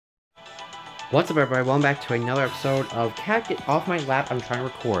What's up, everybody? Welcome back to another episode of Cat Get Off My Lap. I'm trying to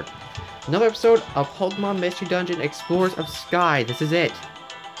record. Another episode of Pokemon Mystery Dungeon Explorers of Sky. This is it.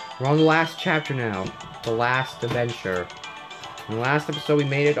 We're on the last chapter now. The last adventure. In the last episode, we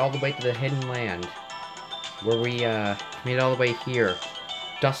made it all the way to the Hidden Land. Where we, made it all the way here.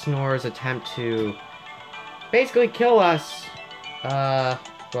 Dusknoir's attempt to basically kill us.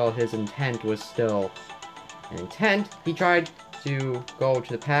 Well, his intent was still an intent. He tried to go to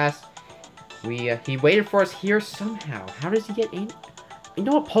the past. He waited for us here somehow. How does he get in? You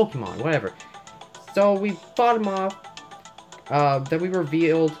know what, Pokemon, whatever. So we fought him off. Then we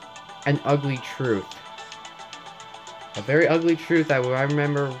revealed an ugly truth. A very ugly truth that I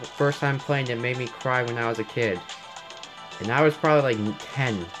remember first time playing it made me cry when I was a kid. And I was probably like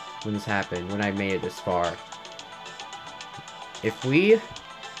 10 when this happened, when I made it this far. If we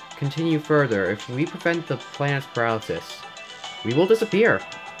continue further, if we prevent the planet's paralysis, we will disappear.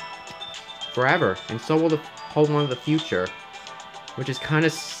 Forever, and so will the Pokemon of the future, which is kind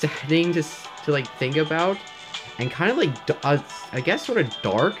of saddening to like think about, and kind of like I guess sort of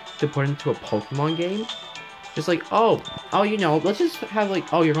dark to put into a Pokemon game. Just like, oh, you know, let's just have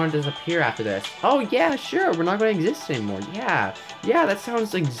like, oh, you're going to disappear after this. Oh yeah, sure, we're not going to exist anymore. Yeah, that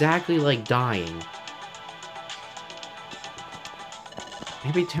sounds exactly like dying.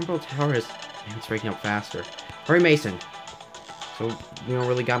 Maybe Temporal Tower is, man, it's breaking up faster. Hurry, Mason. So we don't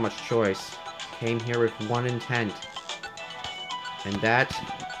really got much choice. Came here with one intent, and that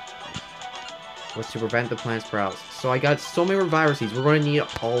was to prevent the planet's paralysis. So I got so many Reviver Seeds. We're going to need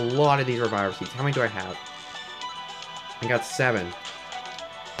a lot of these Reviver Seeds. How many do I have? I got 7.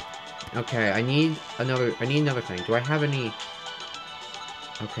 Okay, I need another thing. Do I have any?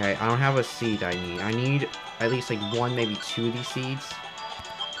 Okay, I don't have a seed I need. I need at least like 1, maybe 2 of these seeds.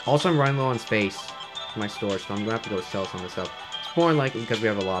 Also, I'm running low on space for my storage, so I'm gonna have to go sell some of this stuff. More unlikely because we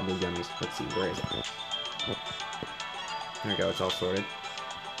have a lot of blue gummies. Let's see, where is it? Oh. There we go, it's all sorted.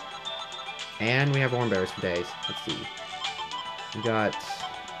 And we have orange berries for days. Let's see. We got...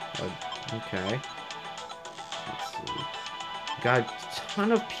 okay. Let's see. We got a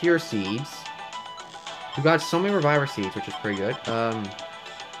ton of pure seeds. We got so many reviver seeds, which is pretty good. I'll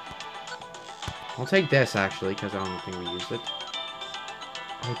take this, actually, because I don't think we used it.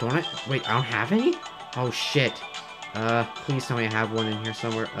 Oh, don't I? Wait, I don't have any? Oh, shit. Please tell me I have one in here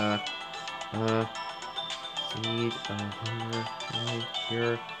somewhere. Seed, hunger,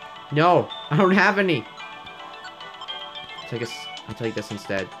 here. No! I don't have any! I'll take this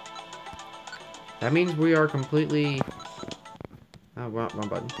instead. That means we are completely... oh, wrong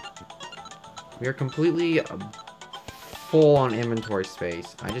button. We are completely full on inventory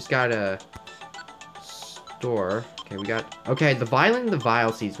space. I just gotta store. Okay, we got... okay, the Violet and the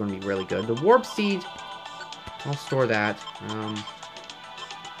Vile Seed is gonna be really good. The Warp Seed... I'll store that. I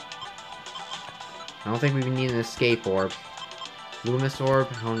don't think we need an escape orb. Luminous orb,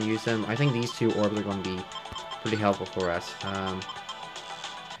 I don't use them. I think these 2 orbs are going to be pretty helpful for us. I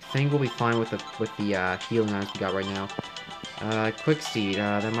think we'll be fine with the healing items we got right now. Quick seed,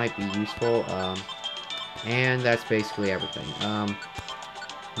 that might be useful. And that's basically everything.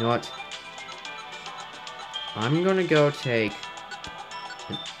 You know what? I'm gonna go take...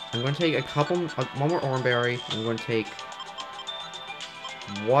 I'm going to take one more Orange Berry, and I'm going to take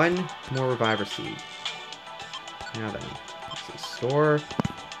 1 more Reviver Seed. Now then, let's see, store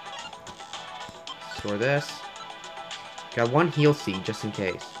this. Got 1 Heal Seed, just in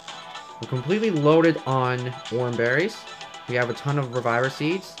case. We're completely loaded on Orange Berries. We have a ton of Reviver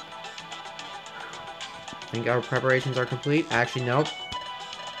Seeds. I think our preparations are complete. Actually, nope.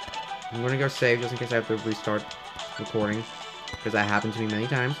 I'm going to go save, just in case I have to restart recording. Because that happened to me many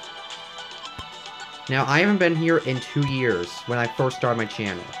times. Now, I haven't been here in 2 years when I first started my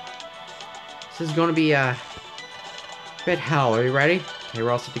channel. This is going to be a bit hell. Are you ready? Okay, we're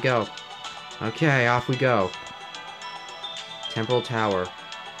all set to go. Okay, off we go. Temporal Tower.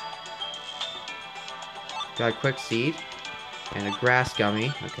 Got a quick seed. And a grass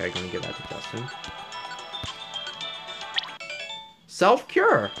gummy. Okay, I'm going to give that to Dustin.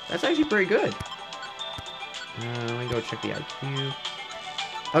 Self-cure! That's actually pretty good. Let me go check the IQ.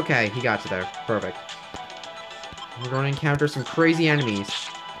 Okay, he got to there. Perfect. We're going to encounter some crazy enemies.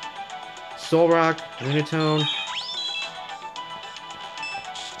 Solrock, Lunatone,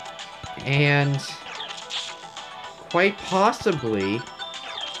 and quite possibly...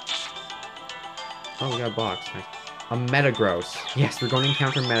 oh, we got a box. Nice. A Metagross. Yes, we're going to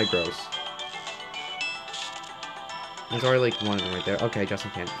encounter Metagross. There's already like 1 of them right there. Okay,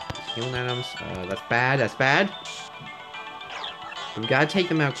 Justin can't. Healing items. That's bad. That's bad. We gotta take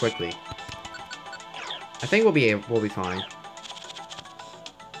them out quickly. I think we'll be fine.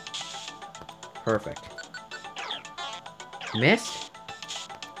 Perfect. Missed?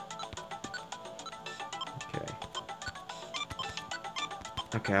 Okay.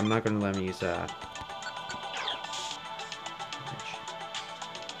 Okay, I'm not gonna let him use that.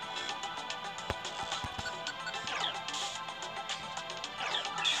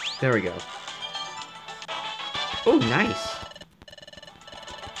 There we go. Oh, nice!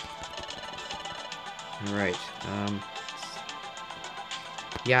 Alright,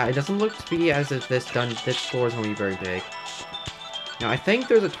 yeah, it doesn't look to be as if this floor is going to be very big. Now, I think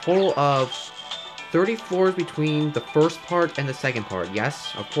there's a total of 30 floors between the first part and the second part.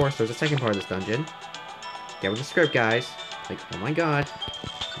 Yes, of course, there's a second part of this dungeon. Get with the script, guys. Like, oh my god.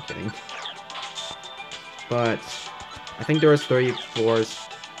 I'm kidding. But, I think there is 30 floors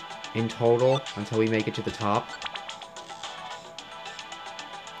in total until we make it to the top.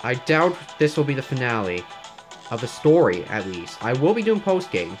 I doubt this will be the finale. Of the story, at least. I will be doing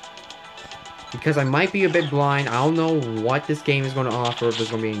post-game. Because I might be a bit blind. I don't know what this game is going to offer. If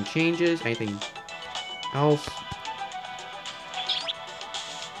there's going to be any changes. Anything else.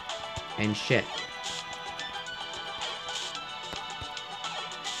 And shit.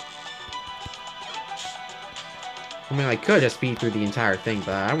 I mean, I could just speed through the entire thing,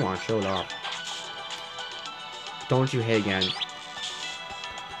 but I want to show it off. Don't you hit again.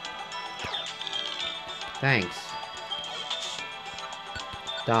 Thanks.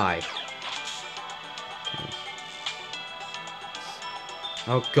 Die. Okay.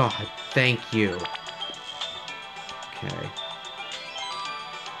 Oh god, thank you. Okay.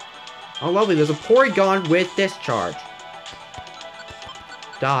 Oh lovely, there's a Porygon with discharge.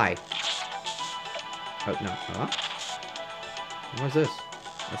 Die. Oh no, huh? What is this?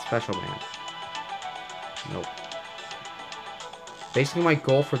 A special man. Nope. Basically, my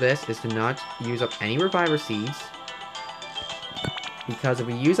goal for this is to not use up any Reviver Seeds. Because if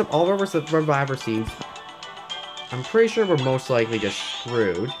we use up all of our Reviver Seeds, I'm pretty sure we're most likely just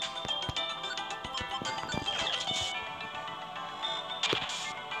screwed.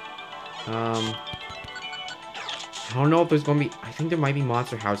 I don't know if there's going to be... I think there might be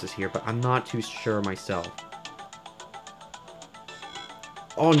monster houses here, but I'm not too sure myself.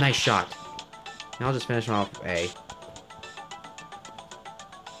 Oh, nice shot. Now I'll just finish him off with A.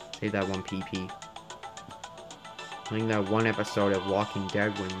 Save that one PP. I think that one episode of Walking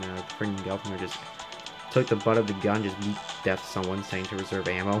Dead when the freaking governor just took the butt of the gun, just beat death someone saying to reserve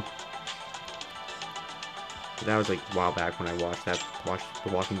ammo. But that was like a while back when I watched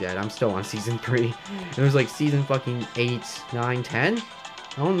The Walking Dead. I'm still on season 3. It was like season fucking 8, 9, 10? I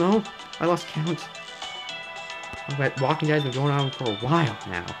don't know. I lost count. But Walking Dead's been going on for a while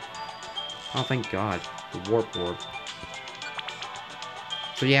now. Oh, thank God. The warp orb.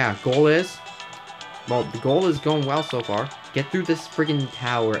 So yeah, goal is... Well, the goal is going well so far. Get through this friggin'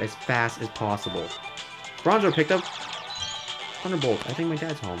 tower as fast as possible. Bronzo picked up Thunderbolt. I think my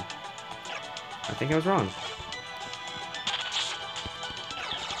dad's home. I think I was wrong.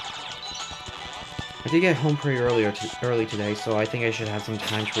 I did get home pretty early today, so I think I should have some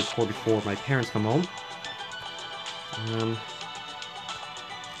time to record before my parents come home.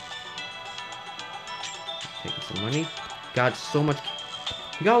 Taking some money. Got so much...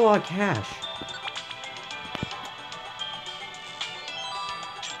 You got a lot of cash.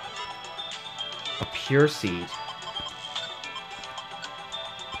 A pure seed.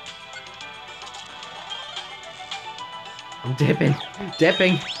 I'm dipping.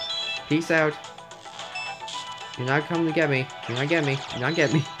 Dipping. Peace out. You're not coming to get me. You're not getting me. You're not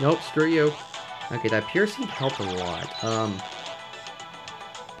getting me. Nope, screw you. Okay, that pure seed helped a lot.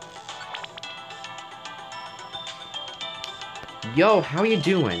 Yo, how you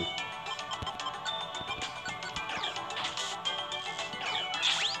doing?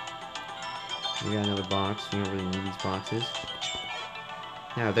 We got another box. We don't really need these boxes.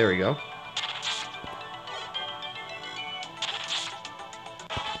 Now, there we go.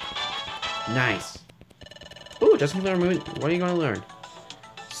 Nice. Ooh, just learn. What are you going to learn?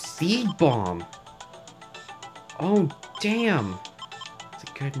 Seed Bomb. Oh, damn. It's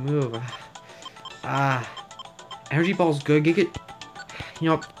a good move. Energy Ball's good. You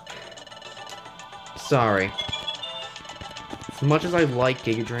know, sorry. As much as I like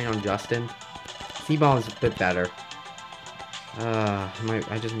Giga Drain on Justin, Seed Bomb is a bit better. I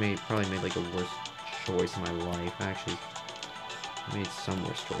probably made like a worse choice in my life. Actually, I made some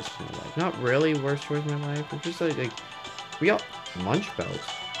worse choices in my life. Not really worst choice in my life. It's just like we got Munch Belt.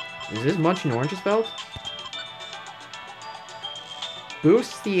 Is this Munch and Orange's belt?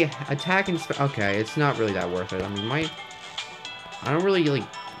 Boosts the attack and... Okay, it's not really that worth it. I mean, I don't really, like...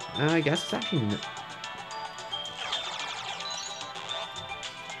 I guess it's actually...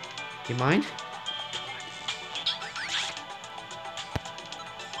 You mind?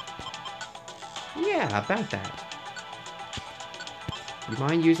 Yeah, about that. You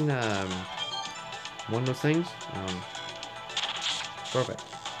mind using one of those things? Perfect.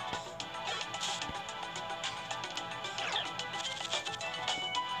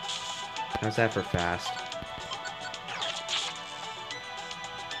 How's that for fast?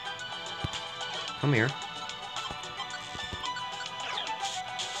 Come here.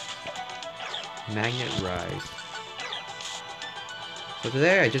 Magnet Rise. So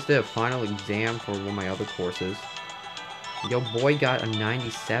today I just did a final exam for one of my other courses. Yo boy got a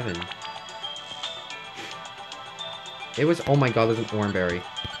 97. It was, oh my god, there's an Oranberry.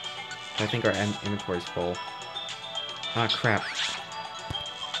 I think our inventory's full. Ah, crap.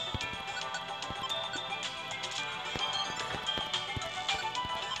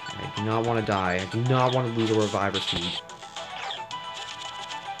 I do not want to die. I do not want to lose a reviver seed.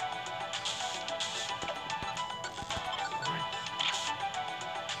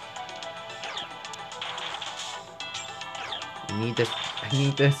 I need this. I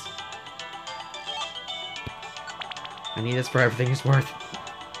need this. I need this for everything it's worth.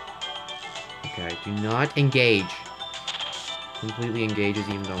 Okay, do not engage. Completely engages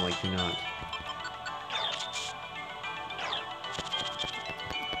even though I'm like, do not.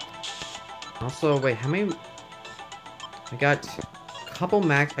 Also, wait, how many... I got a couple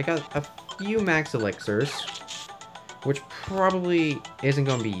max... I got a few max elixirs. Which probably isn't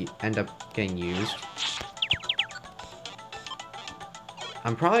going to be... end up getting used.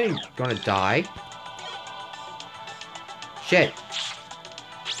 I'm probably going to die. Shit.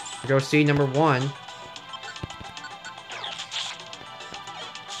 Go see number 1.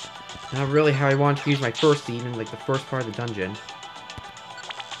 Not really how I want to use my first seed in like the first part of the dungeon.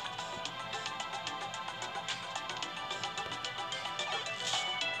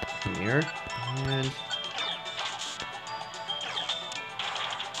 Come here, and...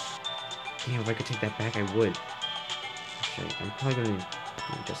 Damn, if I could take that back, I would. Actually, I'm probably gonna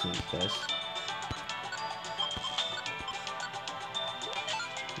just need this.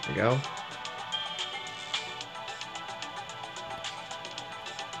 There we go.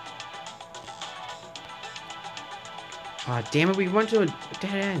 Ah, damn it, we went to a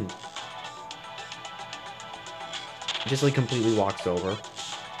dead end. Just like completely walks over.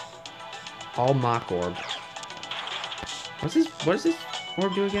 All mock orb. What does this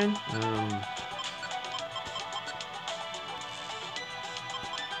orb do again?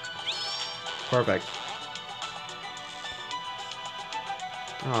 Perfect.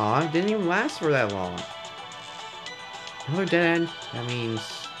 Aw, it didn't even last for that long. Another dead end. That means...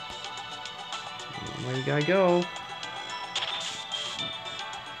 where you gotta go?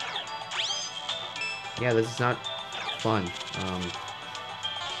 Yeah, this is not fun.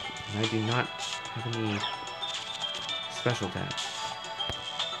 I do not have any special attacks.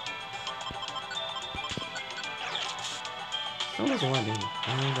 Still does a lot of damage.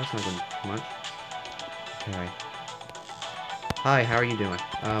 That's not good too much. Okay. Hi, how are you doing?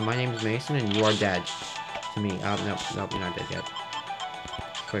 My name is Mason, and you are dead. To me. Nope, you're not dead yet.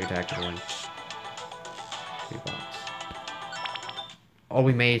 Quick attack to the win. 3 bucks. Oh,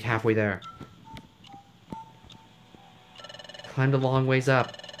 we made it halfway there. Climbed a long ways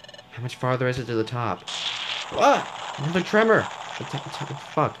up. How much farther is it to the top? Ah! Another tremor!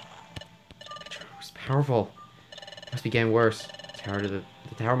 Fuck. The tremor was powerful. It must be getting worse. The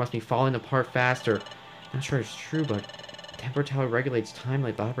tower must be falling apart faster. Not sure it's true, but the Temporal Tower regulates time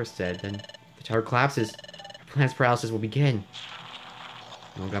like Barbara said. Then the tower collapses. Our planet's paralysis will begin.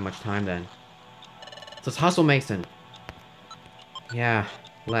 We don't got much time then. So let's hustle, Mason. Yeah,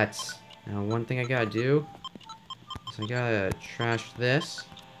 let's. Now, one thing I gotta do is I gotta trash this.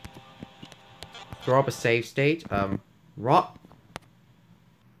 Throw up a save state. Well,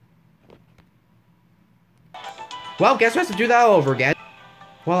 guess we have to do that all over again.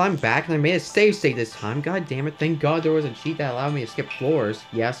 Well, I'm back and I made a save state this time. God damn it. Thank God there was a cheat that allowed me to skip floors.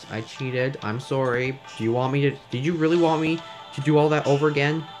 Yes, I cheated. I'm sorry. Do you want me to... Did you really want me to do all that over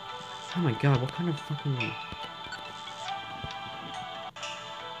again? Oh my god, what kind of fucking...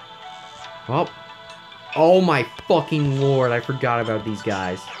 Well... Oh my fucking lord, I forgot about these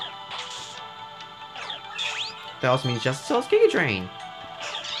guys. That also means Justice Cell's Giga Drain.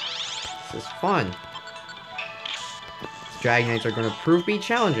 This is fun. These Dragonites are going to prove be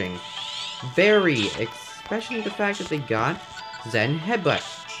challenging. Very, especially the fact that they got Zen Headbutt.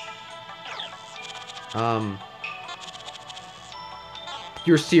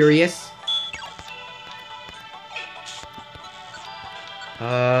 You're serious?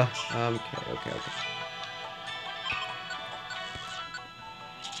 Okay.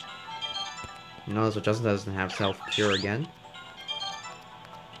 Notice what Justin doesn't have self-cure again.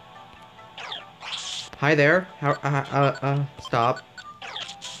 Hi there. How, stop.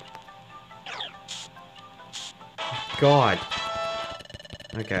 God.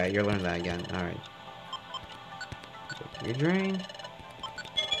 Okay, you're learning that again. Alright. Your drain.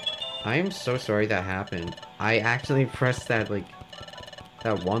 I am so sorry that happened. I accidentally pressed that, like,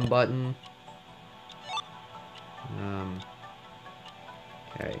 that one button.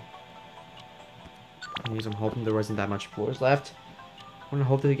 Okay. I'm hoping there wasn't that much floors left. I'm gonna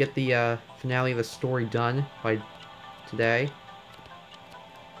hope to get the, finale of the story done by today.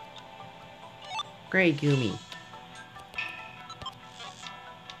 Great, Gumi.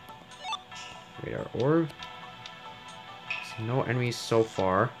 Radar orb. So no enemies so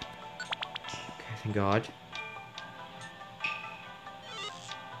far. Okay, thank God.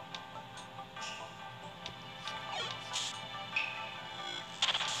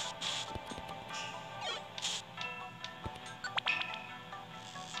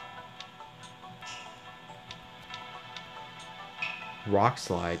 Rock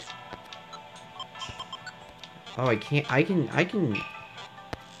slide. Oh, I can't. I can.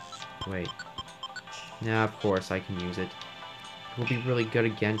 Wait. Nah, of course I can use it. It will be really good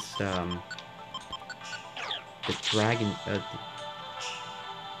against, the dragon,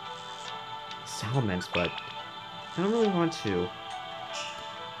 Salamence, but I don't really want to.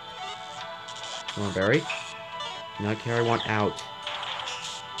 Come on, Berry. Not care, I want out.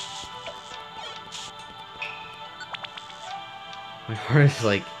 My heart is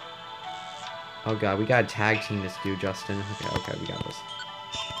like... Oh god, we gotta tag team this dude, Justin. Okay, we got this.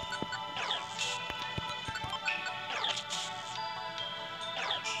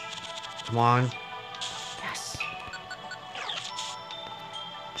 Come on. Yes.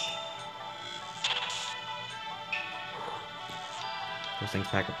 Those things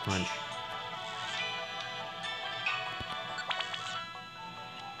pack a punch.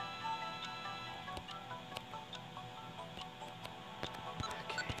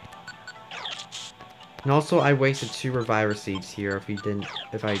 And also, I wasted 2 Reviver Seeds here if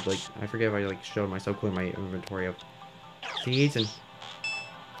I forget if I, like, showed myself clear my inventory of seeds and...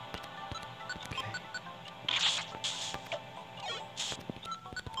 Okay.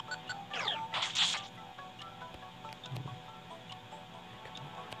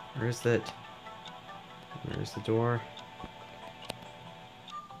 Where's the door?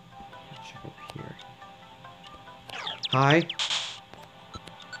 Check up here. Hi?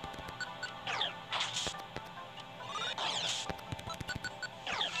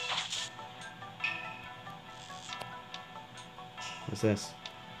 What's this?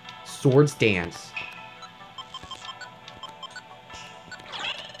 Swords Dance.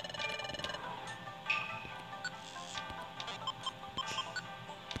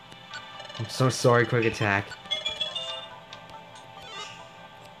 I'm so sorry, quick attack.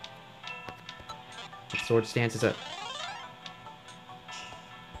 Swords Dance is a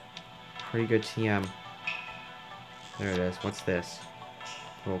pretty good TM. There it is. What's this?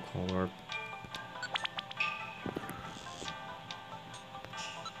 Roll call orb.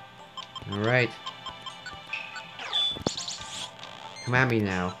 Alright. Come at me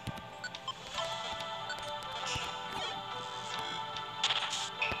now.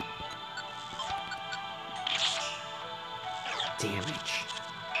 Damage.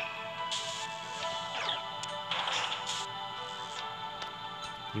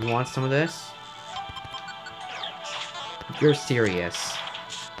 You want some of this? You're serious.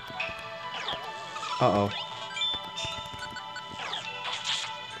 Uh-oh.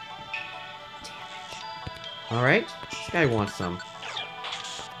 Alright, this guy wants some.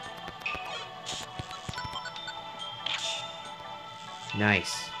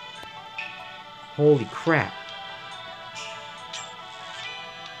 Nice. Holy crap.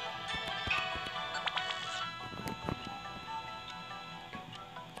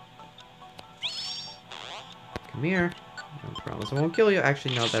 Come here. No promise I won't kill you.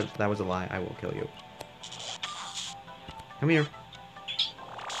 Actually, no, that was a lie. I will kill you. Come here.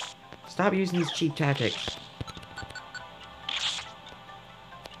 Stop using these cheap tactics.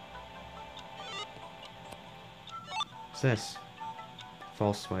 What's this?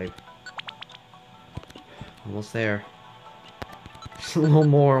 False swipe. Almost there. Just a little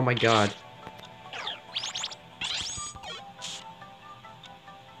more, oh my god.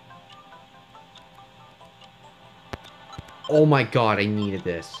 Oh my god, I needed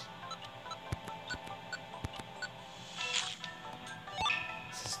this.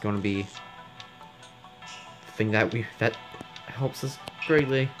 This is gonna be the thing that helps us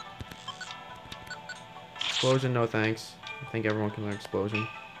greatly. Explosion, no thanks. I think everyone can learn explosion.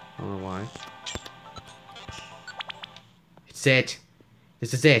 I don't know why. It's it.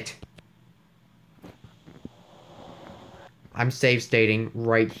 This is it. I'm save stating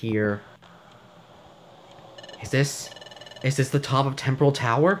right here. Is this the top of Temporal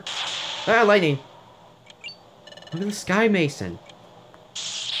Tower? Ah, lightning! Look at the sky, Mason.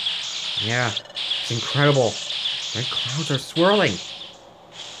 Yeah, it's incredible. Red clouds are swirling.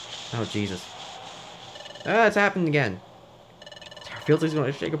 Oh, Jesus. Ah, it's happened again. It feels like it's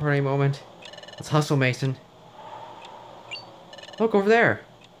going to shake apart any moment. Let's hustle, Mason. Look, over there.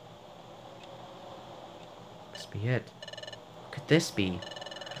 This be it. What could this be?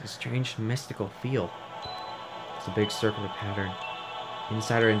 It's a strange mystical feel. It's a big circular pattern.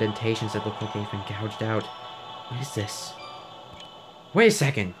 Inside are indentations that look like they've been gouged out. What is this? Wait a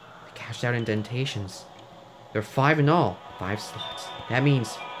second! The gouged out indentations. There are 5 in all. 5 slots. That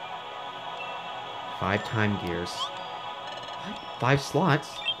means 5 time gears. What? 5 slots?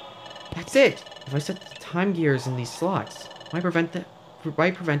 That's it! If I set the time gears in these slots, might prevent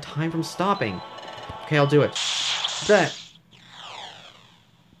time from stopping. Okay, I'll do it. That.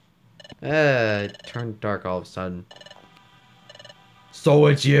 It turned dark all of a sudden. So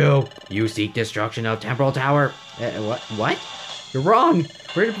it's you! You seek destruction of Temporal Tower! What? You're wrong!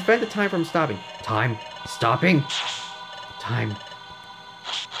 We're here to prevent the time from stopping. Time stopping? Time.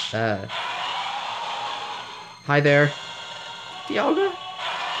 Hi there. Dialga?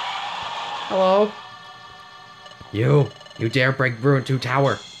 Hello? You dare break Ruin 2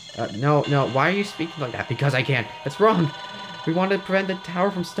 Tower. No, why are you speaking like that? Because I can't. That's wrong. We want to prevent the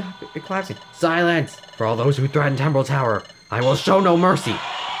tower from collapsing. Silence! For all those who threaten Temporal Tower, I will show no mercy.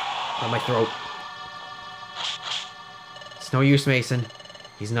 On my throat. It's no use, Mason.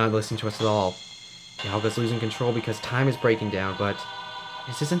 He's not listening to us at all. Dialga's losing control because time is breaking down, but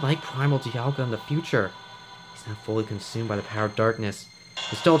this isn't like Primal Dialga in the future. He's not fully consumed by the power of darkness.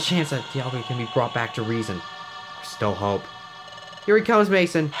 There's still a chance that Dialga can be brought back to reason. There's still hope. Here he comes,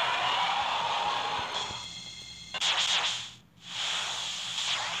 Mason.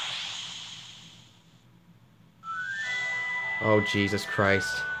 Oh, Jesus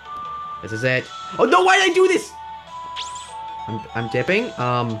Christ. This is it. Oh, no, why did I do this? I'm dipping.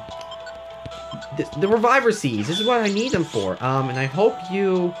 The Reviver Seeds. This is what I need them for. And I hope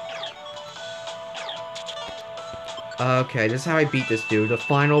you... Okay, this is how I beat this dude. The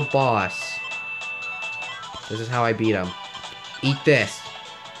final boss. This is how I beat him. Eat this.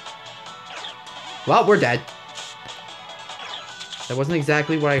 Well, we're dead. That wasn't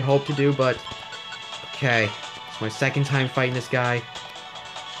exactly what I hoped to do, but... Okay. It's my second time fighting this guy.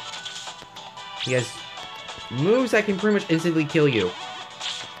 He has moves that can pretty much instantly kill you.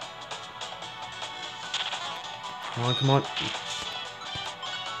 Come on, come on.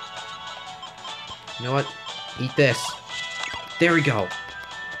 You know what? Eat this. There we go.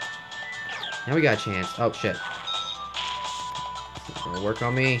 Now we got a chance. Oh, shit. It's gonna work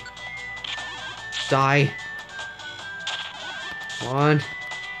on me. Die. Come on.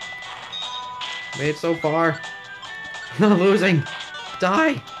 Made it so far. I'm not losing.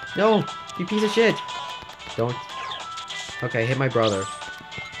 Die. No. You piece of shit. Don't. Okay, hit my brother.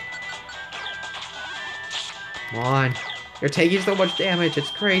 Come on. You're taking so much damage.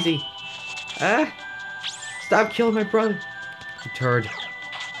 It's crazy. Ah. Stop killing my brother. You turd.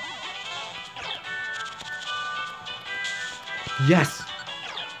 Yes.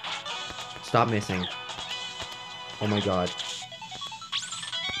 Stop missing. Oh my god.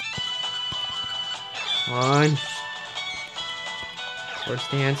 Come on. Sword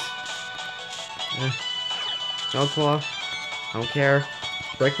stance. No claw. I don't care.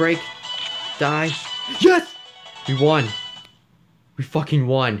 Break. Die. Yes! We won. We fucking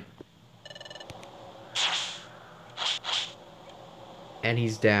won. And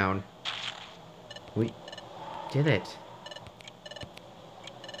he's down. We did it.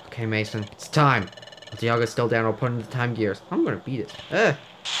 Okay, Mason. It's time. If Dialga's still down, I'll put in the time gears. I'm gonna beat it.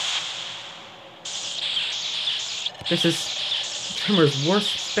 This is Tremor's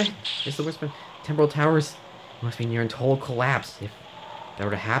worst bet. It's the worst bet. Temporal Towers must be near total collapse. If that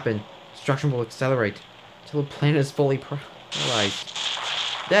were to happen, destruction will accelerate until the planet is fully paralyzed.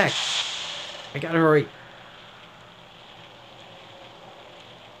 Deck! I gotta hurry.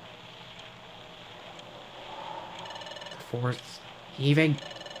 The forest's heaving.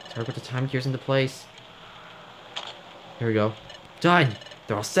 Time to put the time gears into place. Here we go. Done!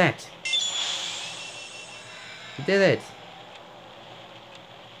 They're all set. We did it.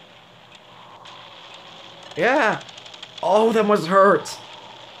 Yeah! Oh, that must hurt!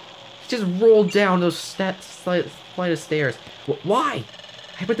 He just rolled down those flight of stairs. Why?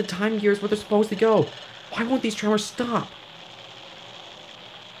 I put the time gears where they're supposed to go. Why won't these tremors stop?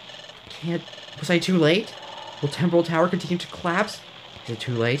 Can't... Was I too late? Will Temporal Tower continue to collapse? Is it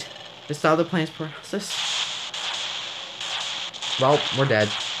too late to stop the planet's process? Well, we're dead.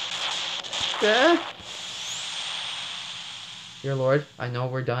 Dear Lord, I know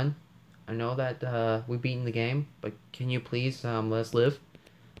we're done. I know that we've beaten the game, but can you please let us live?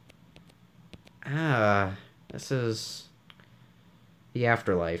 This is the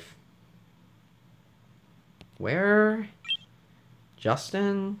afterlife. Where?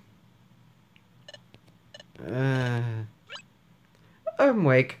 Justin? I'm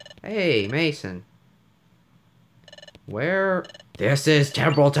awake. Hey, Mason. Where? This is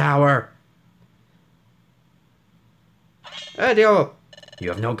Temporal Tower! Dialga! You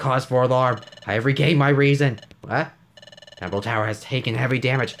have no cause for alarm. I have regained my reason. What? Temporal Tower has taken heavy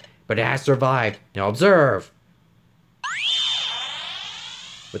damage, but it has survived. Now observe!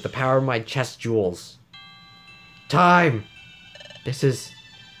 With the power of my chest jewels. Time! This is...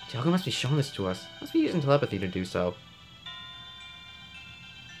 Dialga must be showing this to us. Must be using telepathy to do so.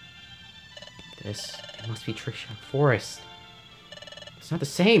 This... It must be Trisha Forest. It's not the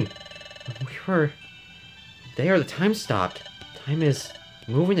same. When we were... there, the time stopped. Time is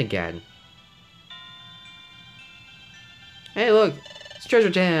moving again. Hey, look! It's Treasure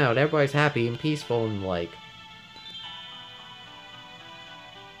Town! Everybody's happy and peaceful and like...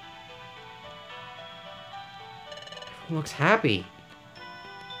 Everyone looks happy.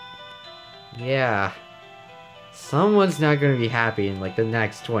 Yeah. Someone's not gonna be happy in like the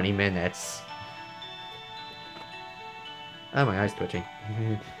next 20 minutes. Oh, my eye's twitching.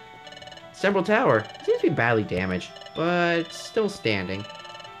 Temporal Tower. It seems to be badly damaged, but still standing.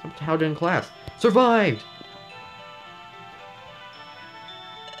 Temporal Tower didn't collapse. Survived!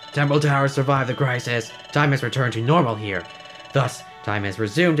 Temporal Tower survived the crisis. Time has returned to normal here. Thus, time has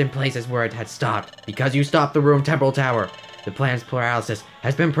resumed in places where it had stopped. Because you stopped the ruined Temporal Tower, the planet's paralysis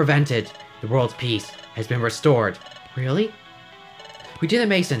has been prevented. The world's peace has been restored. Really? We did it,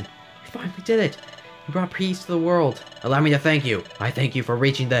 Mason. We finally did it. You brought peace to the world. Allow me to thank you. I thank you for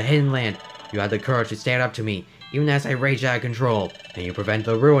reaching the hidden land. You had the courage to stand up to me, even as I raged out of control, and you prevented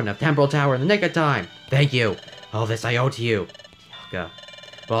the ruin of Temporal Tower in the nick of time. Thank you. All this I owe to you. Dialga.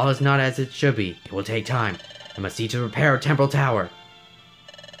 But all is not as it should be. It will take time. I must see to repair Temporal Tower.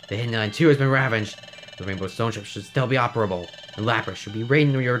 The Hidden Land 2 has been ravaged. The Rainbow Stone Ship should still be operable, and Lapras should be ready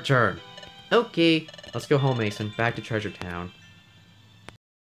when you return. Okay, let's go home, Mason. Back to Treasure Town.